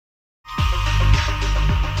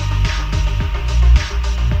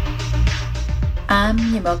I'm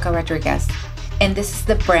Yamilka Rodriguez, and this is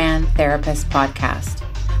the Brand Therapist Podcast,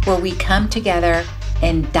 where we come together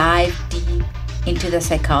and dive deep into the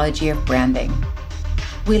psychology of branding.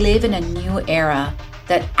 We live in a new era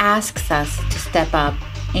that asks us to step up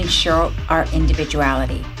and show our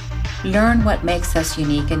individuality. Learn what makes us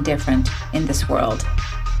unique and different in this world.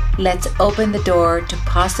 Let's open the door to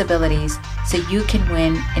possibilities so you can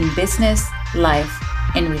win in business, life,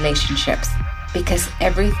 and relationships, because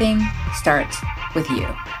everything starts with you.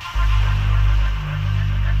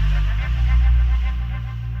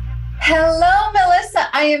 Hello, Melissa.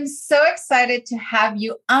 I am so excited to have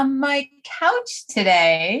you on my couch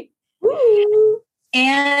today. Woo.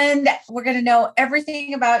 And we're going to know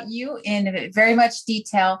everything about you in very much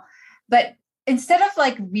detail. But instead of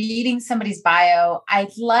reading somebody's bio,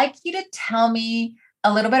 I'd like you to tell me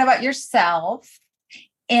a little bit about yourself.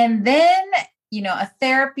 And then, a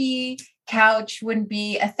therapy couch wouldn't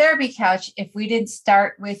be a therapy couch if we didn't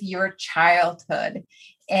start with your childhood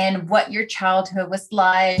and what your childhood was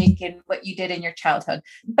like and what you did in your childhood.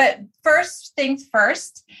 But first things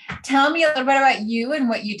first, tell me a little bit about you and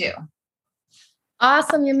what you do.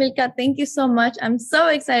 Awesome, Yamilka. Thank you so much. I'm so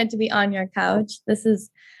excited to be on your couch. This is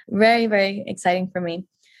very, very exciting for me.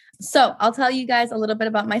 So I'll tell you guys a little bit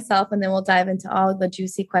about myself, and then we'll dive into all of the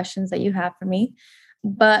juicy questions that you have for me.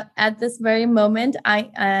 But at this very moment, I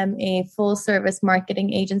am a full service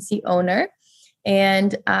marketing agency owner,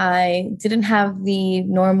 and I didn't have the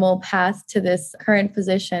normal path to this current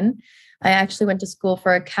position. I actually went to school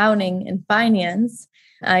for accounting and finance.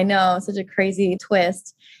 I know, such a crazy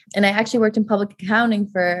twist. And I actually worked in public accounting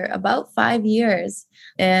for about 5 years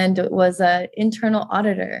and was an internal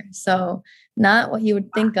auditor. So not what you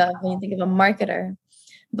would think of when you think of a marketer.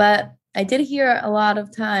 But I did hear a lot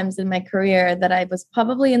of times in my career that I was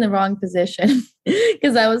probably in the wrong position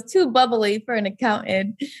because I was too bubbly for an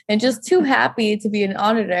accountant and just too happy to be an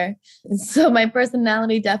auditor. And so my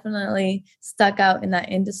personality definitely stuck out in that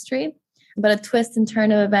industry. But a twist and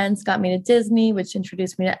turn of events got me to Disney, which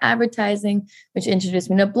introduced me to advertising, which introduced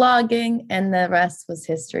me to blogging, and the rest was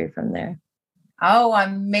history from there. Oh,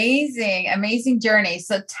 amazing. Amazing journey.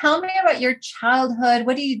 So tell me about your childhood.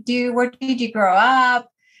 What do you do? Where did you grow up?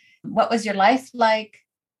 What was your life like?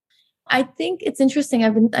 I think it's interesting.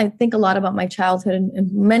 I think a lot about my childhood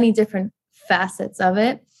and many different facets of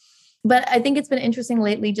it. But I think it's been interesting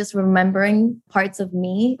lately just remembering parts of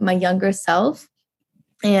me, my younger self.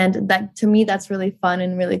 And that, to me, that's really fun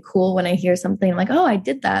and really cool when I hear something like, oh, I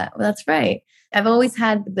did that. Well, that's right. I've always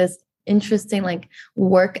had this interesting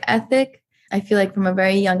work ethic. I feel like from a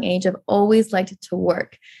very young age, I've always liked to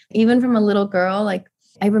work. Even from a little girl,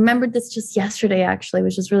 I remembered this just yesterday, actually,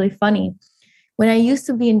 which is really funny. When I used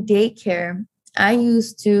to be in daycare, I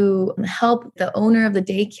used to help the owner of the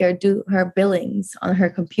daycare do her billings on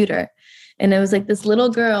her computer. And it was this little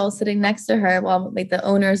girl sitting next to her while the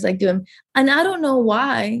owner's doing, and I don't know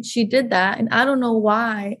why she did that. And I don't know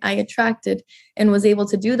why I attracted and was able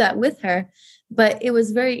to do that with her. But it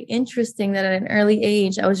was very interesting that at an early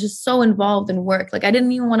age, I was just so involved in work. I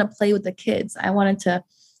didn't even want to play with the kids. I wanted to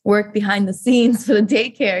work behind the scenes for the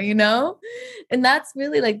daycare, And that's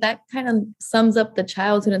really that kind of sums up the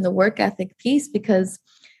childhood and the work ethic piece, because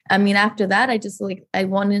after that, I just I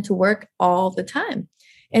wanted to work all the time.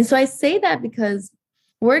 And so I say that because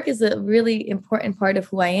work is a really important part of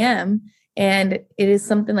who I am. And it is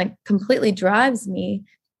something completely drives me,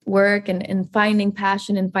 work and finding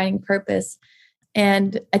passion and finding purpose.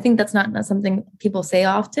 And I think that's not something people say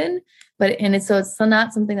often, so it's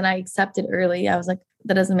not something that I accepted early. I was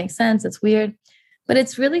that doesn't make sense. It's weird, but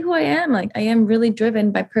it's really who I am. I am really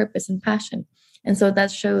driven by purpose and passion. And so that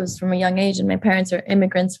shows from a young age. And my parents are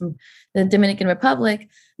immigrants from the Dominican Republic.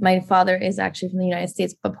 My father is actually from the United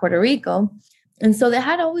States, but Puerto Rico. And so they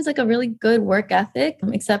had always a really good work ethic,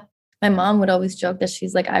 except my mom would always joke that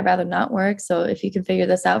she's I'd rather not work. So if you can figure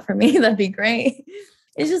this out for me, that'd be great.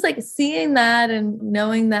 It's just seeing that and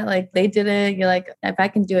knowing that they did it. You're if I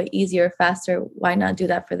can do it easier, faster, why not do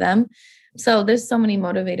that for them? So there's so many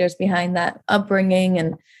motivators behind that upbringing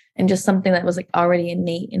and just something that was already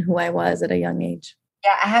innate in who I was at a young age.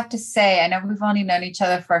 Yeah, I have to say, I know we've only known each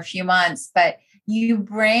other for a few months, but you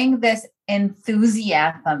bring this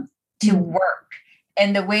enthusiasm to work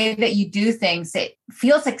and the way that you do things. It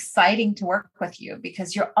feels exciting to work with you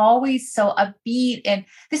because you're always so upbeat and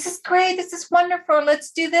this is great. This is wonderful.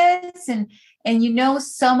 Let's do this. And you know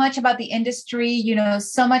so much about the industry,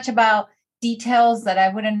 so much about details that I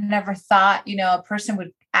would have never thought, a person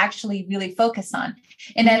would actually really focus on.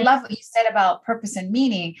 And I love what you said about purpose and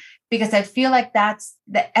meaning, because I feel like that's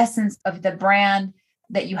the essence of the brand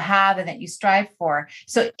that you have and that you strive for.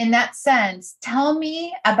 So in that sense, tell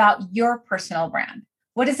me about your personal brand.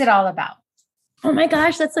 What is it all about? Oh my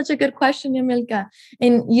gosh, that's such a good question, Yamilka.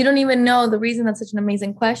 And you don't even know the reason that's such an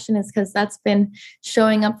amazing question is because that's been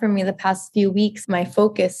showing up for me the past few weeks. My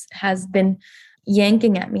focus has been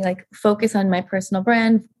yanking at me, like focus on my personal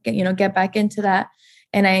brand, get back into that.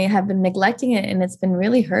 And I have been neglecting it and it's been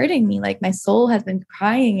really hurting me. Like my soul has been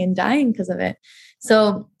crying and dying because of it.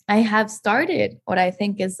 So I have started what I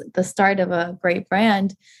think is the start of a great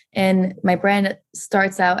brand. And my brand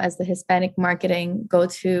starts out as the Hispanic marketing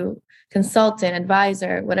go-to consultant,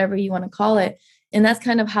 advisor, whatever you want to call it. And that's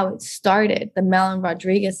kind of how it started, the Mel and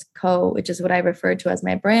Rodriguez Co., which is what I refer to as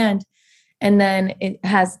my brand. And then it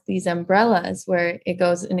has these umbrellas where it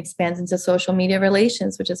goes and expands into social media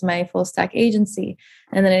relations, which is my full stack agency.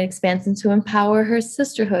 And then it expands into Empower Her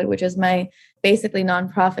Sisterhood, which is my basically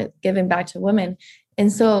nonprofit giving back to women.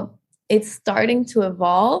 And so it's starting to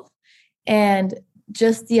evolve. And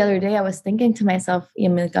just the other day, I was thinking to myself,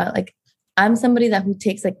 Yamilka, like, I'm somebody who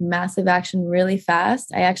takes like massive action really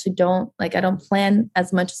fast. I actually I don't plan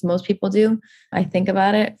as much as most people do. I think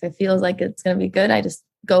about it. If it feels like it's going to be good, I just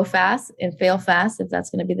go fast and fail fast if that's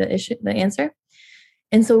going to be the answer.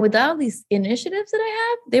 And so with all these initiatives that I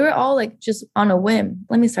have, they were all like just on a whim.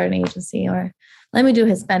 Let me start an agency, or let me do a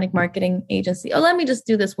Hispanic marketing agency. Or let me just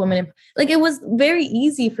do this woman. Like it was very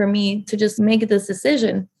easy for me to just make this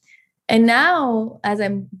decision. And now as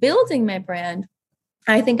I'm building my brand,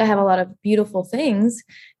 I think I have a lot of beautiful things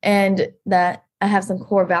and that I have some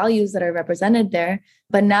core values that are represented there.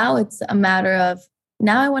 But now it's a matter of,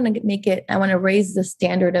 now I want to raise the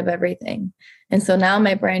standard of everything. And so now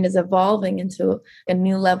my brand is evolving into a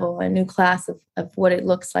new level, a new class of what it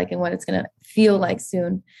looks like and what it's going to feel like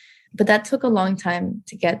soon. But that took a long time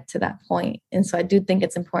to get to that point. And so I do think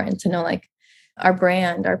it's important to know like our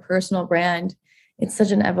brand, our personal brand, it's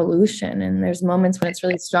such an evolution. And there's moments when it's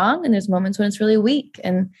really strong and there's moments when it's really weak.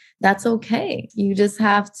 And that's okay. You just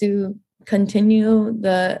have to continue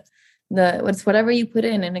whatever you put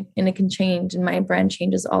in and it can change. And my brand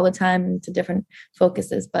changes all the time into different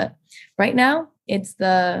focuses. But right now it's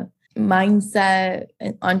the mindset,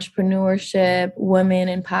 entrepreneurship,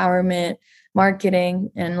 women empowerment,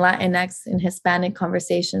 marketing, and Latinx and Hispanic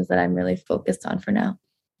conversations that I'm really focused on for now.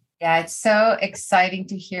 Yeah, it's so exciting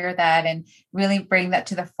to hear that and really bring that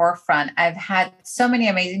to the forefront. I've had so many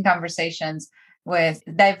amazing conversations with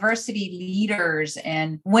diversity leaders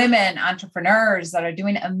and women entrepreneurs that are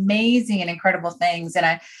doing amazing and incredible things. And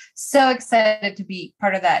I'm so excited to be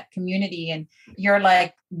part of that community. And you're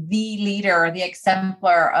like the leader, the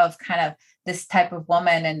exemplar of kind of this type of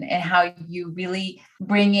woman and how you really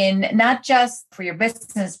bring in not just for your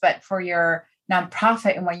business, but for your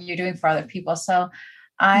nonprofit and what you're doing for other people. So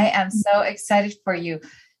I am so excited for you.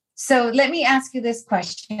 So let me ask you this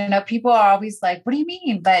question. You know, people are always like, what do you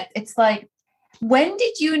mean? But it's like, when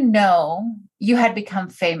did you know you had become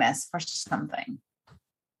famous for something?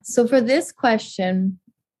 So for this question,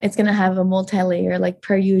 it's going to have a multi-layer, like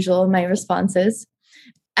per usual, my responses.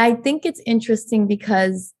 I think it's interesting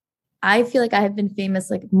because I feel like I have been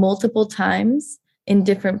famous like multiple times in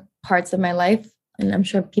different parts of my life. And I'm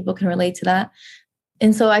sure people can relate to that.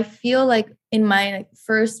 And so I feel like in my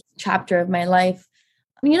first chapter of my life,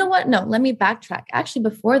 you know what? No, let me backtrack. Actually,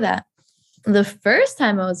 before that, the first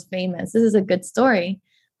time I was famous, this is a good story.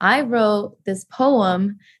 I wrote this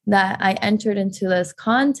poem that I entered into this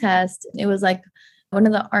contest. It was like one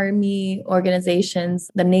of the Army organizations,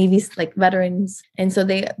 the Navy's like veterans. And so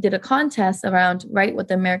they did a contest around write what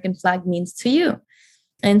the American flag means to you.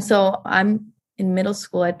 And so I'm in middle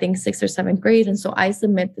school, I think 6th or 7th grade. And so I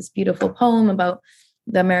submit this beautiful poem about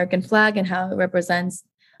the American flag and how it represents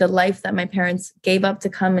the life that my parents gave up to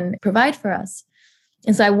come and provide for us.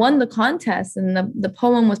 And so I won the contest and the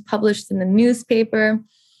poem was published in the newspaper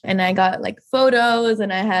and I got like photos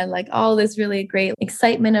and I had like all this really great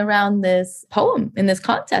excitement around this poem in this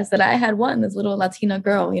contest that I had won, this little Latina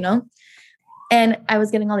girl, you know? And I was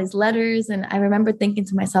getting all these letters and I remember thinking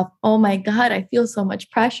to myself, oh my God, I feel so much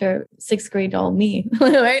pressure. 6th grade old me,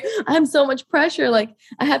 right? I have so much pressure. Like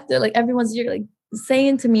I have to, like everyone's like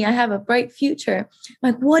saying to me, I have a bright future.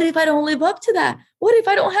 I'm like, what if I don't live up to that? What if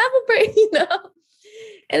I don't have a bright, you know?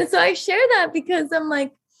 And so I share that because I'm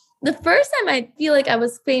like, the first time I feel like I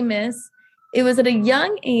was famous, it was at a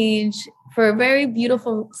young age for a very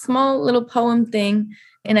beautiful, small little poem thing.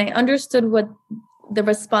 And I understood what the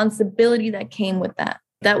responsibility that came with that.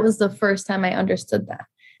 That was the first time I understood that.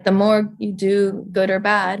 The more you do good or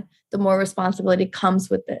bad, the more responsibility comes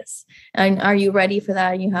with this. And are you ready for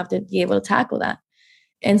that? You have to be able to tackle that.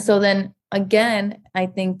 And so then again, I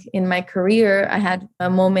think in my career, I had a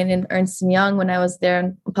moment in Ernst & Young when I was there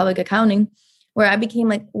in public accounting, where I became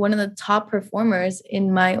like one of the top performers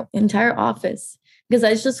in my entire office because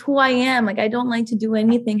that's just who I am. Like, I don't like to do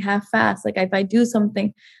anything half-assed. Like, if I do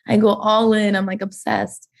something, I go all in. I'm like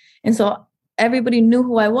obsessed. And so everybody knew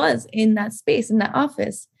who I was in that space, in that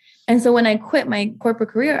office. And so when I quit my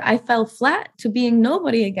corporate career, I fell flat to being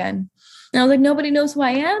nobody again. And I was like, nobody knows who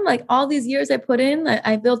I am. Like, all these years I put in,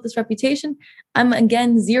 I built this reputation. I'm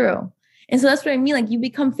again zero. And so that's what I mean. Like, you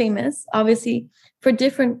become famous, obviously, for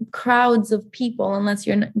different crowds of people, unless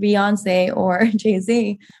you're Beyonce or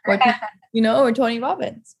Jay-Z or, or Tony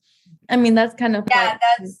Robbins. I mean, that's kind of. Yeah,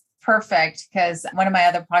 that's perfect. Because one of my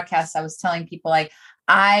other podcasts, I was telling people, like,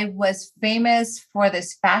 I was famous for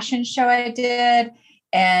this fashion show I did.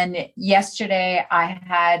 And yesterday I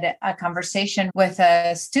had a conversation with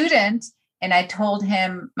a student and I told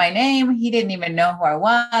him my name. He didn't even know who I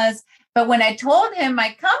was. But when I told him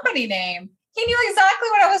my company name, he knew exactly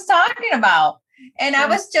what I was talking about. And I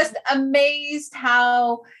was just amazed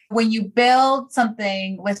how when you build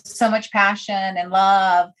something with so much passion and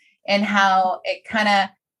love and how it kind of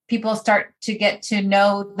people start to get to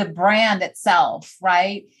know the brand itself,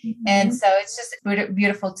 right? Mm-hmm. And so it's just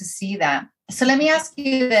beautiful to see that. So let me ask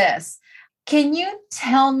you this. Can you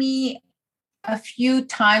tell me a few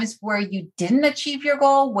times where you didn't achieve your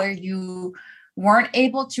goal, where you weren't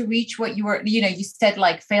able to reach what you were, you said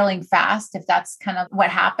like failing fast, if that's kind of what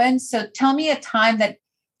happened. So tell me a time that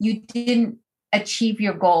you didn't achieve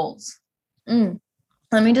your goals.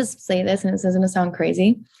 Let me just say this, and this isn't to sound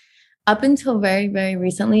crazy. Up until very, very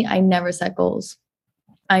recently, I never set goals.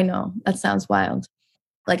 I know that sounds wild.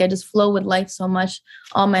 Like, I just flow with life so much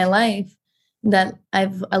all my life that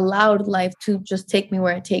I've allowed life to just take me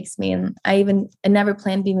where it takes me. And I never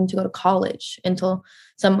planned even to go to college until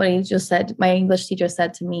somebody just said, my English teacher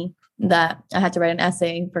said to me that I had to write an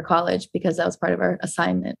essay for college because that was part of our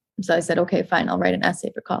assignment. So I said, okay, fine, I'll write an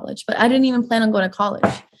essay for college. But I didn't even plan on going to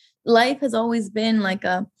college. Life has always been like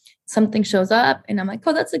something shows up and I'm like,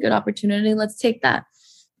 oh, that's a good opportunity. Let's take that.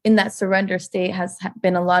 In that surrender state has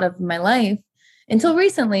been a lot of my life. Until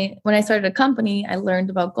recently, when I started a company, I learned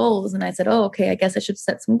about goals and I said, oh, okay, I guess I should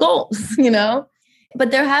set some goals,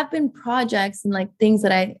 But there have been projects and like things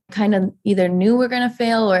that I kind of either knew were going to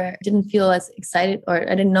fail or didn't feel as excited, or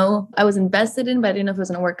I didn't know I was invested in, but I didn't know if it was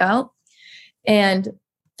going to work out. And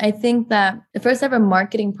I think that the first ever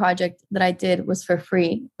marketing project that I did was for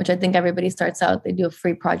free, which I think everybody starts out, they do a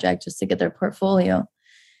free project just to get their portfolio.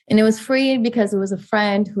 And it was free because it was a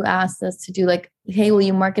friend who asked us to do like, hey, will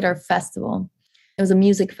you market our festival? It was a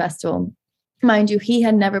music festival. Mind you, he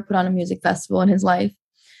had never put on a music festival in his life.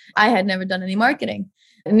 I had never done any marketing,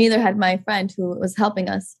 and neither had my friend who was helping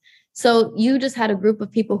us. So you just had a group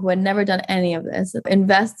of people who had never done any of this,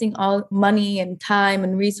 investing all money and time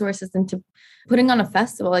and resources into putting on a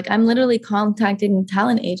festival. Like, I'm literally contacting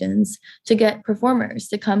talent agents to get performers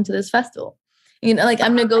to come to this festival. Like,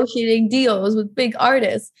 I'm negotiating deals with big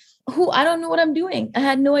artists who I don't know what I'm doing. I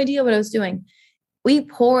had no idea what I was doing. We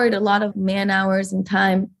poured a lot of man hours and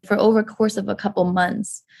time for over a course of a couple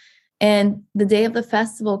months. And the day of the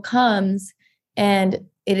festival comes and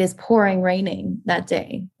it is pouring raining that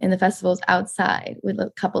day. And the festival's outside with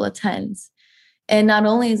a couple of tents. And not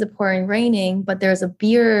only is it pouring raining, but there's a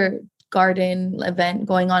beer garden event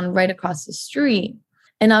going on right across the street.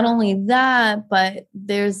 And not only that, but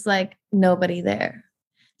there's like nobody there.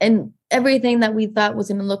 And everything that we thought was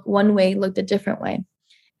going to look one way looked a different way.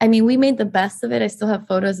 I mean, we made the best of it. I still have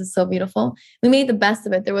photos. It's so beautiful. We made the best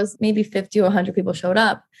of it. There was maybe 50 or 100 people showed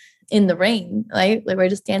up in the rain, right? Like, we're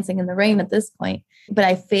just dancing in the rain at this point. But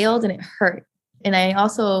I failed and it hurt. And I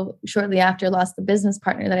also shortly after lost the business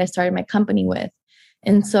partner that I started my company with.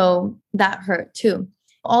 And so that hurt too.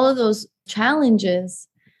 All of those challenges,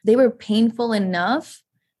 they were painful enough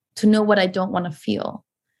to know what I don't want to feel.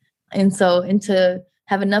 And to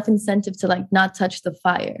have enough incentive to like not touch the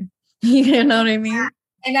fire. You know what I mean?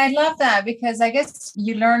 And I love that because I guess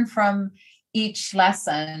you learn from each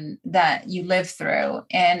lesson that you live through.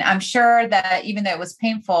 And I'm sure that even though it was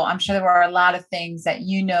painful, I'm sure there were a lot of things that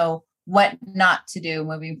what not to do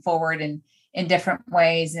moving forward in different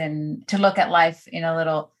ways and to look at life in a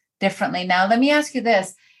little differently. Now, let me ask you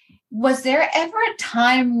this. Was there ever a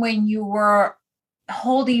time when you were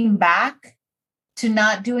holding back to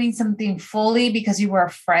not doing something fully because you were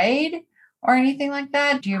afraid or anything like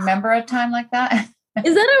that? Do you remember a time like that?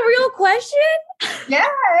 Is that a real question? Yeah.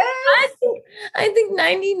 I think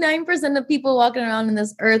 99% of people walking around in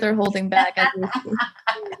this earth are holding back.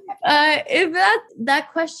 If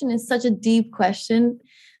that question is such a deep question.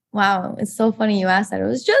 Wow. It's so funny you asked that. I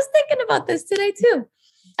was just thinking about this today too.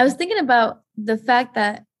 I was thinking about the fact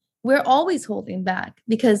that we're always holding back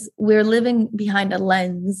because we're living behind a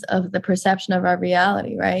lens of the perception of our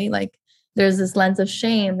reality, right? Like there's this lens of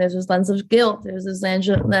shame, there's this lens of guilt, there's this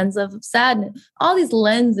lens of sadness, all these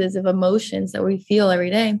lenses of emotions that we feel every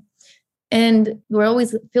day. And we're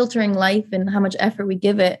always filtering life and how much effort we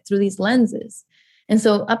give it through these lenses. And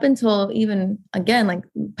so up until even again, like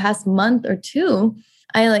past month or two,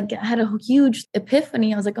 I like had a huge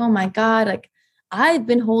epiphany. I was like, oh my God, like I've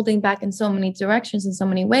been holding back in so many directions in so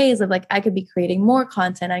many ways of like, I could be creating more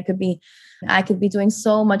content. I could be doing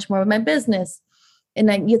so much more with my business. And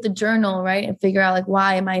then you have to journal, right? And figure out like,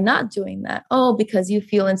 why am I not doing that? Oh, because you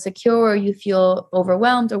feel insecure or you feel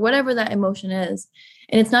overwhelmed or whatever that emotion is.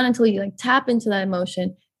 And it's not until you like tap into that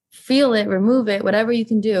emotion, feel it, remove it, whatever you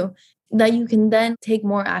can do, that you can then take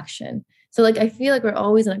more action. So like, I feel like we're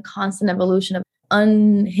always in a constant evolution of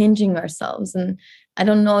unhinging ourselves. And I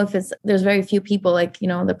don't know if there's very few people like,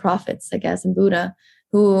 the prophets, I guess, and Buddha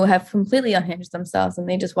who have completely unhinged themselves and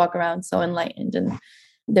they just walk around so enlightened and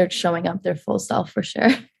they're showing up their full self for sure.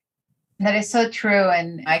 That is so true.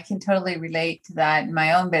 And I can totally relate to that in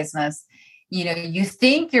my own business. You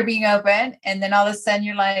think you're being open and then all of a sudden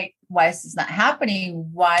you're like, why is this not happening?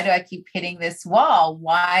 Why do I keep hitting this wall?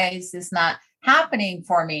 Why is this not happening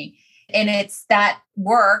for me? And it's that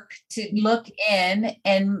work to look in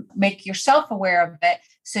and make yourself aware of it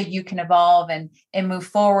so you can evolve and move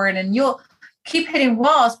forward. And you'll keep hitting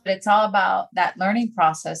walls, but it's all about that learning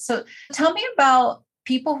process. So tell me about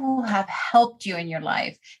people who have helped you in your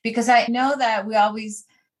life, because I know that we always,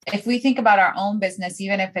 if we think about our own business,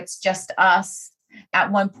 even if it's just us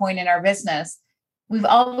at one point in our business, we've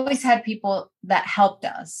always had people that helped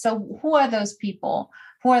us. So who are those people?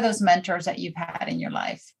 Who are those mentors that you've had in your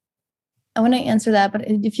life? I want to answer that, but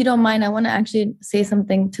if you don't mind, I want to actually say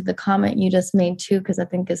something to the comment you just made too, because I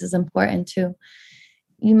think this is important too.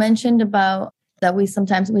 You mentioned about that we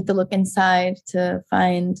sometimes have to look inside to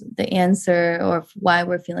find the answer or why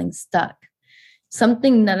we're feeling stuck.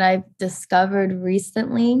 Something that I've discovered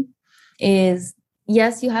recently is,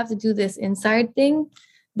 yes, you have to do this inside thing,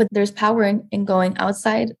 but there's power in going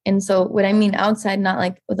outside. And so what I mean outside, not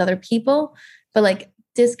like with other people, but like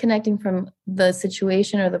disconnecting from the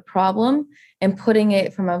situation or the problem and putting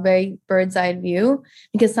it from a very bird's eye view,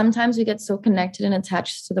 because sometimes we get so connected and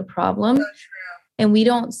attached to the problem and we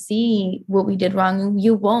don't see what we did wrong.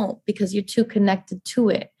 You won't, because you're too connected to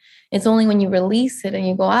it. It's only when you release it and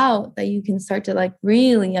you go out that you can start to like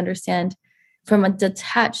really understand from a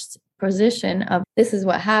detached position of this is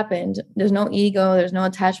what happened. There's no ego. There's no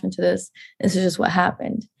attachment to this. This is just what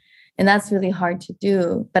happened. And that's really hard to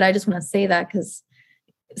do. But I just want to say that because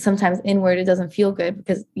sometimes inward, it doesn't feel good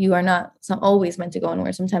because you are not always meant to go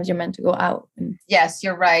inward. Sometimes you're meant to go out. Yes,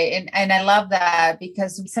 you're right. And I love that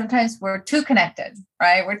because sometimes we're too connected,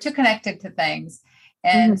 right? We're too connected to things.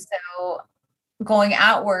 And so going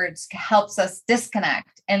outwards helps us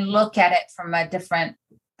disconnect and look at it from a different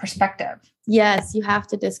perspective. Yes, you have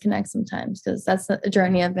to disconnect sometimes because that's a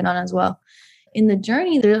journey I've been on as well. In the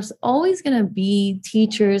journey, there's always going to be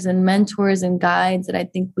teachers and mentors and guides that I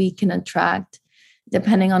think we can attract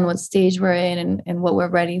depending on what stage we're in and what we're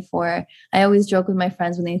ready for. I always joke with my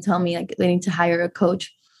friends when they tell me like they need to hire a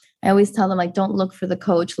coach. I always tell them like, don't look for the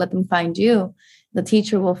coach, let them find you. The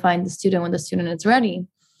teacher will find the student when the student is ready.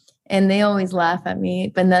 And they always laugh at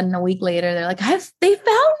me. But then a week later, they're like, they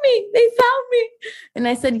found me. They found me. And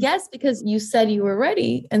I said, yes, because you said you were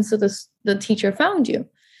ready. And so the teacher found you.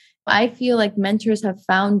 I feel like mentors have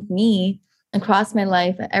found me across my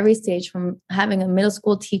life at every stage, from having a middle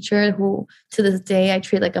school teacher who to this day I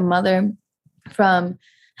treat like a mother, from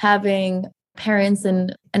having parents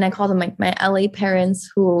and I call them like my LA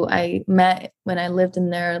parents who I met when I lived in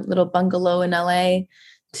their little bungalow in LA,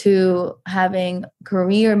 to having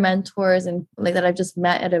career mentors and like that I've just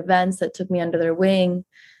met at events that took me under their wing,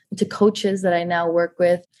 to coaches that I now work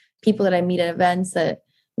with, people that I meet at events that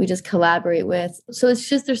we just collaborate with. So it's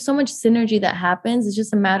just, there's so much synergy that happens. It's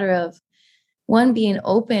just a matter of one, being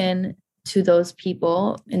open to those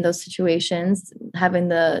people in those situations, having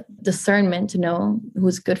the discernment to know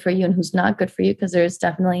who's good for you and who's not good for you, because there's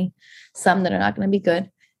definitely some that are not going to be good.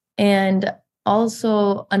 And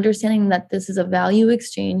also understanding that this is a value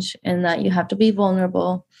exchange and that you have to be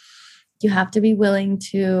vulnerable. You have to be willing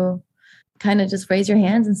to kind of just raise your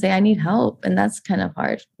hands and say, I need help. And that's kind of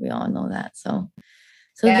hard. We all know that. So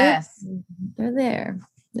yes, they're there.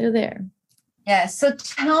 They're there. Yeah. So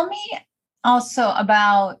tell me also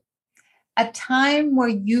about a time where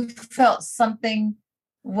you felt something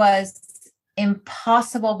was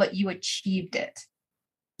impossible, but you achieved it.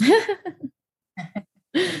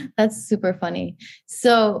 That's super funny.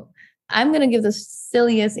 So I'm going to give the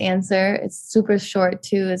silliest answer. It's super short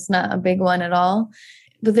too. It's not a big one at all.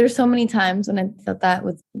 But there's so many times when I thought that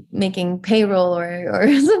with making payroll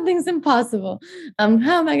or something's impossible. How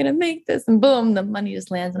am I going to make this? And boom, the money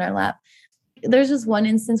just lands in our lap. There's just one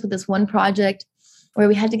instance with this one project where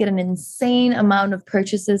we had to get an insane amount of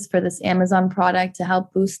purchases for this Amazon product to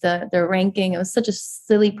help boost their ranking. It was such a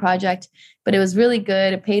silly project, but it was really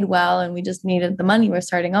good. It paid well, and we just needed the money. We're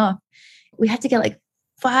starting off. We had to get like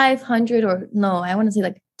 500 or no, I want to say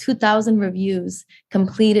like 2,000 reviews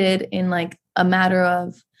completed in like a matter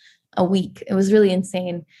of a week. It was really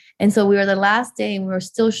insane. And so we were the last day and we were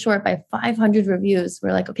still short by 500 reviews.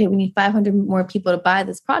 We're like, okay, we need 500 more people to buy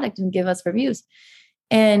this product and give us reviews.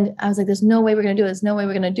 And I was like, there's no way we're going to do it. There's no way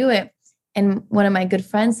we're going to do it. And one of my good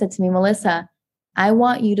friends said to me, Melissa, I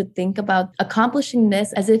want you to think about accomplishing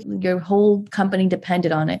this as if your whole company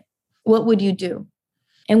depended on it. What would you do?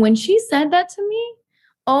 And when she said that to me,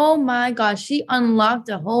 oh my gosh, she unlocked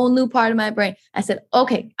a whole new part of my brain. I said,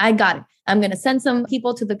 okay, I got it. I'm going to send some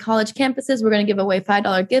people to the college campuses. We're going to give away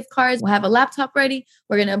 $5 gift cards. We'll have a laptop ready.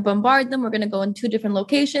 We're going to bombard them. We're going to go in 2 different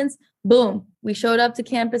locations. Boom. We showed up to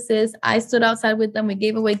campuses. I stood outside with them. We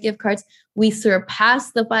gave away gift cards. We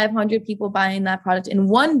surpassed the 500 people buying that product in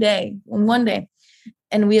one day.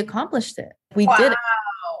 And we accomplished it. We did it.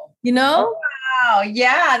 You know? Wow.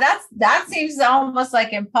 Yeah. That seems almost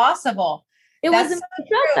like impossible. It wasn't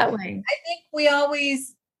that way. I think we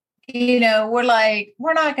always, we're like,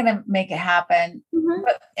 we're not going to make it happen. Mm-hmm.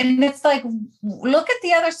 And it's like, look at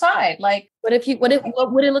the other side. Like, what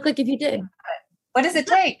would it look like if you did? What does it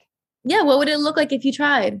take? Yeah. What would it look like if you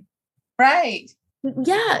tried? Right.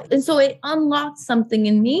 Yeah. And so it unlocked something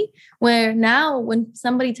in me where now when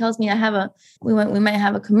somebody tells me we might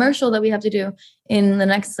have a commercial that we have to do in the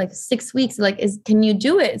next like 6 weeks, like, can you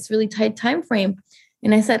do it? It's really tight time frame.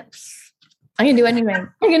 And I said, I can do anything.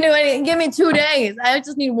 I can do anything. Give me 2 days. I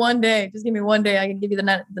just need 1 day. Just give me 1 day. I can give you the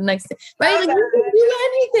next day. Right? Like, you can do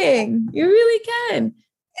anything. You really can.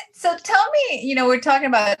 So tell me, we're talking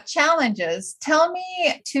about challenges. Tell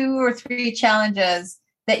me 2 or 3 challenges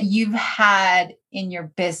that you've had in your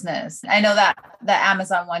business. I know that the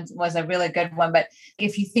Amazon one was a really good one, but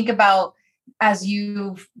if you think about as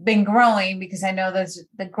you've been growing, because I know there's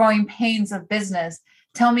the growing pains of business,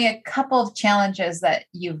 tell me a couple of challenges that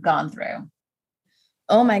you've gone through.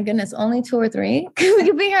 Oh my goodness, only 2 or 3? We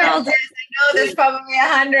could be here all day. I know there's probably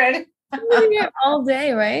 100. We're here all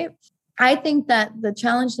day, right? I think that the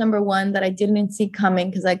challenge number 1 that I didn't see coming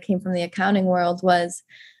because I came from the accounting world was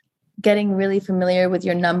getting really familiar with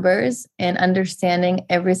your numbers and understanding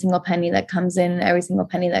every single penny that comes in and every single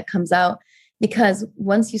penny that comes out. Because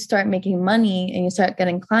once you start making money and you start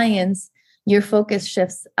getting clients, your focus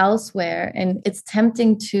shifts elsewhere. And it's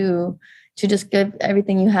tempting to just give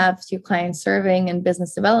everything you have to your client serving and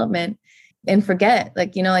business development and forget,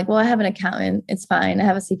 well, I have an accountant. It's fine. I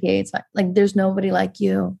have a CPA. It's fine. Like, there's nobody like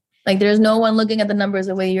you. Like, there's no one looking at the numbers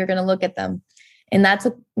the way you're going to look at them. And that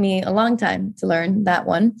took me a long time to learn that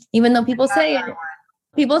one, even though people say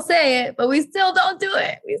it, but we still don't do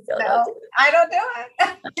it. I don't do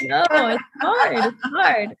it. No, it's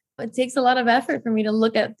hard. It takes a lot of effort for me to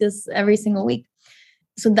look at this every single week.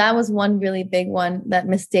 So that was one really big one, that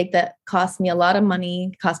mistake that cost me a lot of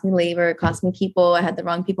money, cost me labor, cost me people. I had the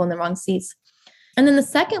wrong people in the wrong seats. And then the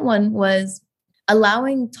second one was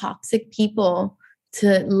allowing toxic people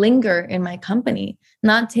to linger in my company,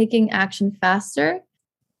 not taking action faster.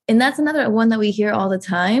 And that's another one that we hear all the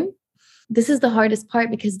time. This is the hardest part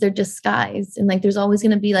because they're disguised. And like, there's always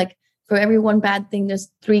going to be like, for every one bad thing, there's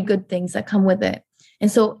 3 good things that come with it.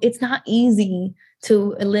 And so it's not easy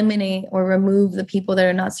to eliminate or remove the people that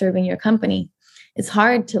are not serving your company. It's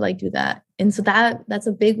hard to do that. And so that's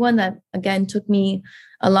a big one that, again, took me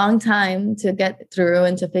a long time to get through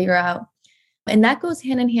and to figure out. And that goes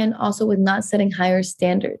hand in hand also with not setting higher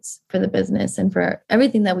standards for the business and for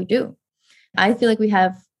everything that we do. I feel like we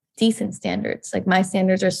have decent standards. Like, my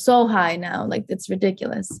standards are so high now, like, it's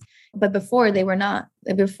ridiculous. But before, they were not.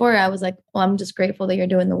 Before, I was like, well, I'm just grateful that you're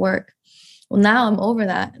doing the work. Well, now I'm over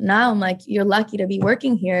that. Now I'm like, you're lucky to be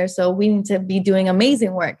working here. So we need to be doing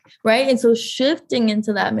amazing work. Right. And so shifting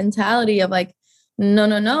into that mentality of like, no,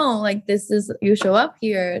 like, this is, you show up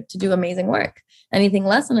here to do amazing work. Anything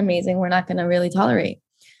less than amazing, we're not going to really tolerate.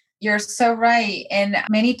 You're so right. And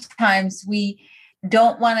many times we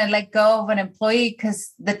don't want to let go of an employee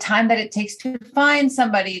because the time that it takes to find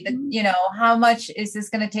somebody, that, how much is this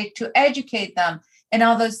going to take to educate them and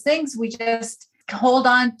all those things. We just hold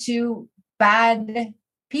on to bad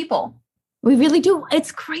people. We really do.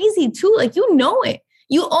 It's crazy too. Like, it.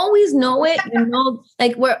 You always know it.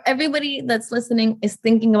 Like, where everybody that's listening is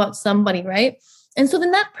thinking about somebody, right? And so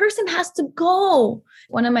then that person has to go.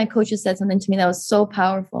 One of my coaches said something to me that was so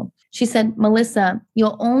powerful. She said, Melissa,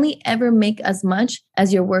 you'll only ever make as much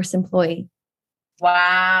as your worst employee.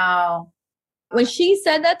 Wow. When she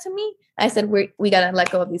said that to me, I said, we got to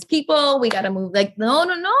let go of these people. We got to move. Like, no.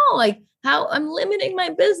 Like, how I'm limiting my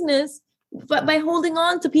business but by holding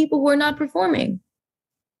on to people who are not performing.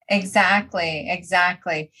 Exactly.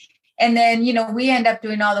 And then, we end up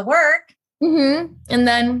doing all the work. Mm-hmm. And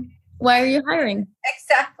then why are you hiring?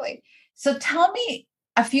 Exactly. So tell me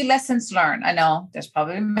a few lessons learned. I know there's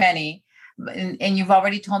probably many, and you've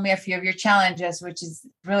already told me a few of your challenges, which is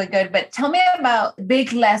really good. But tell me about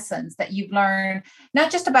big lessons that you've learned,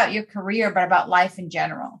 not just about your career, but about life in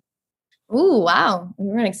general. Ooh, wow.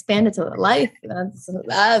 We're going to expand it to life. That's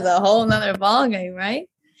a whole nother ballgame, right?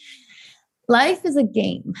 Life is a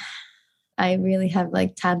game. I really have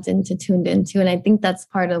tuned into. And I think that's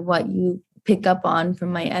part of what you pick up on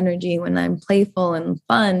from my energy when I'm playful and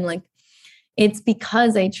fun. Like, it's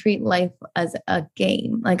because I treat life as a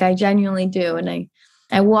game. Like, I genuinely do. And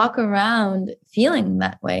I walk around feeling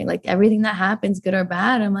that way. Like, everything that happens, good or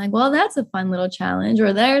bad, I'm like, well, that's a fun little challenge.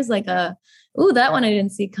 Or there's ooh, that one I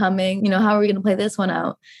didn't see coming. How are we going to play this one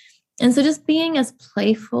out? And so just being as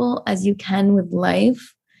playful as you can with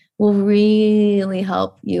life will really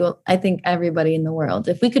help you. I think everybody in the world,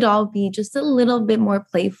 if we could all be just a little bit more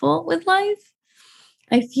playful with life,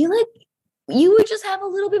 I feel like you would just have a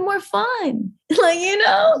little bit more fun. You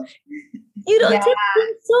don't take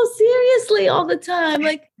things so seriously all the time.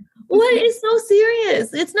 Like, what is so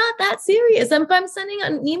serious? It's not that serious. If I'm sending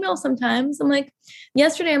an email sometimes, I'm like,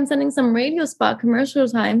 yesterday I'm sending some radio spot commercial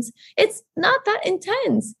times. It's not that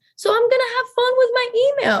intense. So I'm going to have fun with my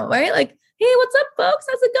email, right? Like, hey, what's up, folks?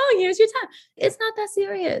 How's it going? Here's your time. It's not that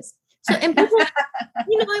serious. So, and people,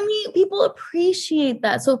 people appreciate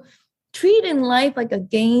that. So treating life like a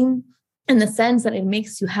game in the sense that it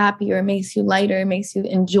makes you happier, it makes you lighter, it makes you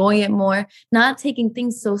enjoy it more, not taking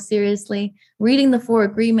things so seriously, reading the 4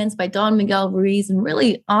 Agreements by Don Miguel Ruiz and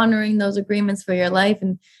really honoring those agreements for your life.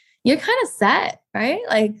 And you're kind of set, right?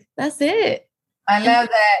 Like, that's it. I love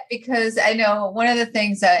that, because I know one of the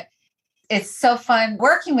things that it's so fun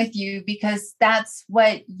working with you, because that's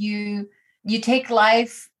what you take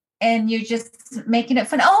life and you just making it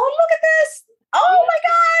fun. Oh, look at this. Oh my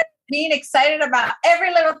God. Being excited about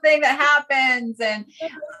every little thing that happens, and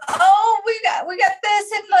we got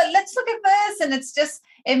this, and let's look at this, and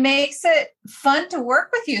it makes it fun to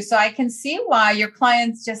work with you. So I can see why your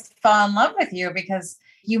clients just fall in love with you, because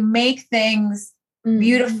you make things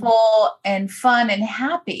beautiful and fun and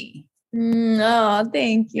happy. Oh,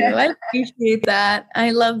 thank you. I appreciate that.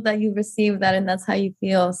 I love that you received that and that's how you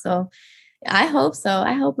feel. So I hope so.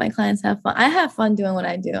 I hope my clients have fun. I have fun doing what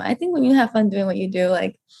I do. I think when you have fun doing what you do,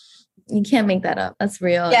 you can't make that up. That's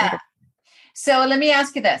real. Yeah. So let me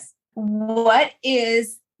ask you this. What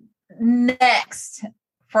is next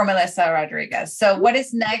for Melissa Rodriguez? So what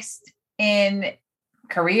is next in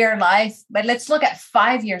career, life? But let's look at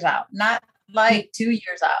 5 years out, not 2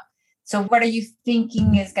 years out. So what are you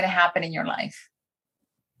thinking is going to happen in your life?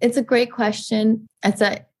 It's a great question. It's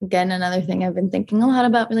again, another thing I've been thinking a lot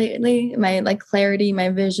about lately, my clarity, my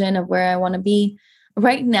vision of where I want to be.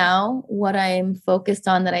 Right now, what I'm focused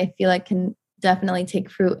on that I feel like can definitely take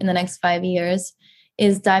fruit in the next 5 years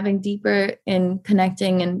is diving deeper in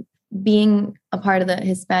connecting and being a part of the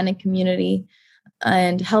Hispanic community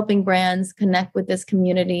and helping brands connect with this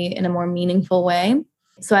community in a more meaningful way.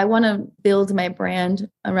 So I want to build my brand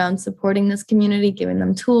around supporting this community, giving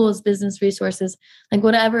them tools, business resources,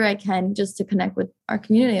 whatever I can just to connect with our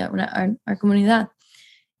community, our comunidad,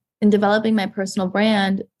 and developing my personal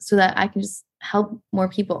brand so that I can just help more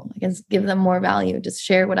people. I can give them more value, just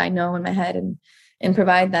share what I know in my head and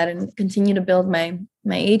provide that, and continue to build my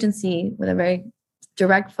agency with a very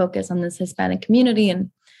direct focus on this Hispanic community,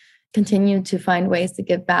 and continue to find ways to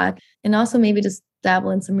give back, and also maybe just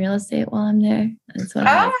dabble in some real estate while I'm there. That's one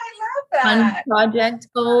of my I love that. project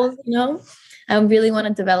goals. I really want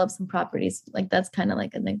to develop some properties. That's kind of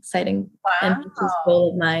an exciting ambitious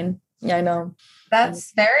goal of mine. Yeah, I know.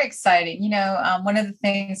 That's very exciting. One of the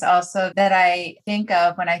things also that I think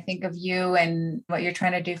of when I think of you and what you're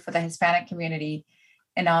trying to do for the Hispanic community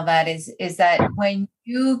and all that is that when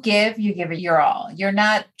you give it your all. You're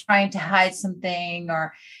not trying to hide something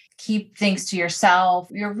or keep things to yourself.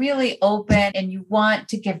 You're really open and you want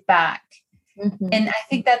to give back. Mm-hmm. And I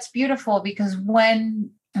think that's beautiful, because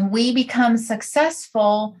when we become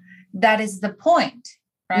successful, that is the point,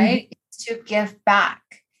 right? Mm-hmm. It's to give back.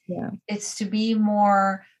 Yeah. It's to be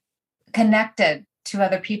more connected to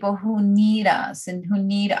other people who need us and who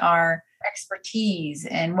need our expertise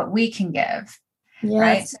and what we can give.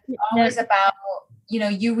 right? So it's always about,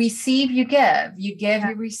 you receive, you give, you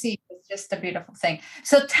receive. It's just a beautiful thing.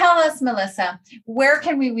 So tell us, Melissa, where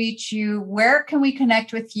can we reach you? Where can we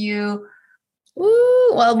connect with you?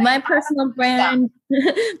 Ooh, well, my personal brand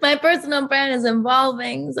is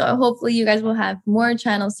evolving. So hopefully you guys will have more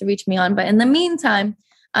channels to reach me on. But in the meantime,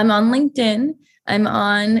 I'm on LinkedIn. I'm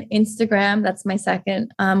on Instagram. That's my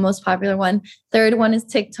second most popular one. Third one is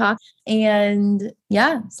TikTok. And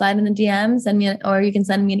yeah, slide in the DMs, or you can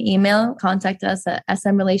send me an email. Contact us at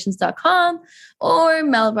smrelations.com or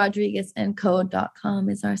melrodriguezandco.com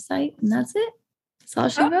is our site. And that's it. That's all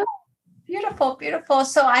she wrote. Beautiful, beautiful.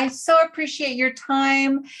 So I so appreciate your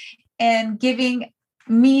time and giving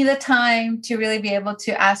me the time to really be able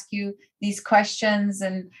to ask you these questions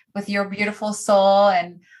and with your beautiful soul.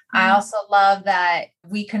 And I also love that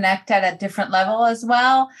we connect at a different level as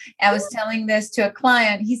well. I was telling this to a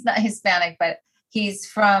client. He's not Hispanic, but he's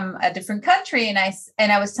from a different country. And I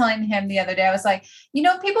was telling him the other day, I was like,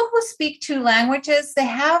 people who speak 2 languages, they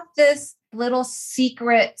have this little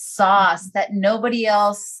secret sauce that nobody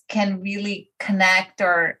else can really connect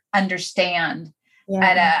or understand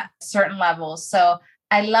at a certain level. So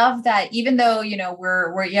I love that even though,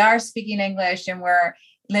 we are speaking English and we're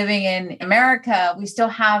living in America, we still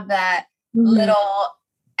have that little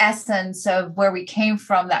essence of where we came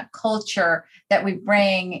from, that culture that we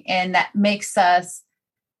bring, and that makes us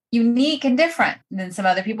unique and different than some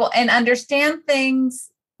other people, and understand things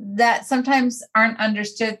that sometimes aren't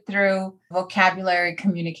understood through vocabulary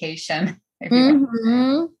communication.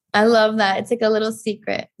 I love that. It's like a little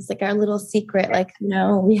secret. It's like our little secret. Like,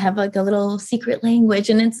 we have like a little secret language,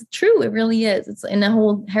 and it's true. It really is. It's in a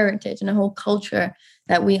whole heritage and a whole culture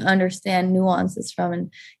that we understand nuances from.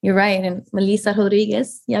 And you're right. And Melissa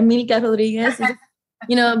Rodriguez, Yamilka Rodriguez, is,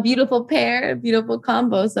 a beautiful pair, a beautiful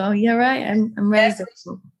combo. So you're right. I'm ready to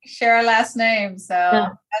share our last name. So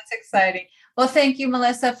that's exciting. Well, thank you,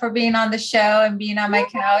 Melissa, for being on the show and being on my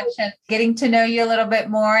couch and getting to know you a little bit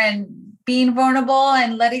more and being vulnerable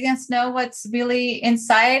and letting us know what's really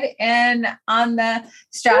inside and on the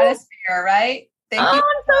stratosphere, right? Thank you. I'm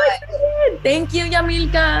so excited. Thank you,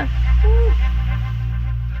 Yamilka.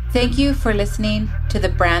 Thank you for listening to The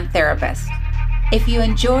Brand Therapist. If you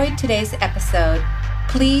enjoyed today's episode,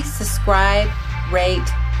 please subscribe,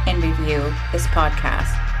 rate, and review this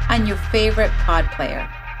podcast on your favorite pod player.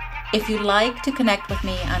 If you'd like to connect with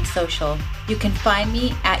me on social, you can find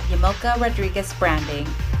me at Yamilka Rodriguez Branding,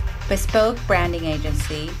 Bespoke Branding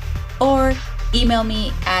Agency, or email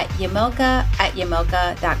me at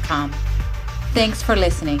yamilka@yamilka.com. Thanks for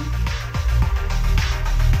listening.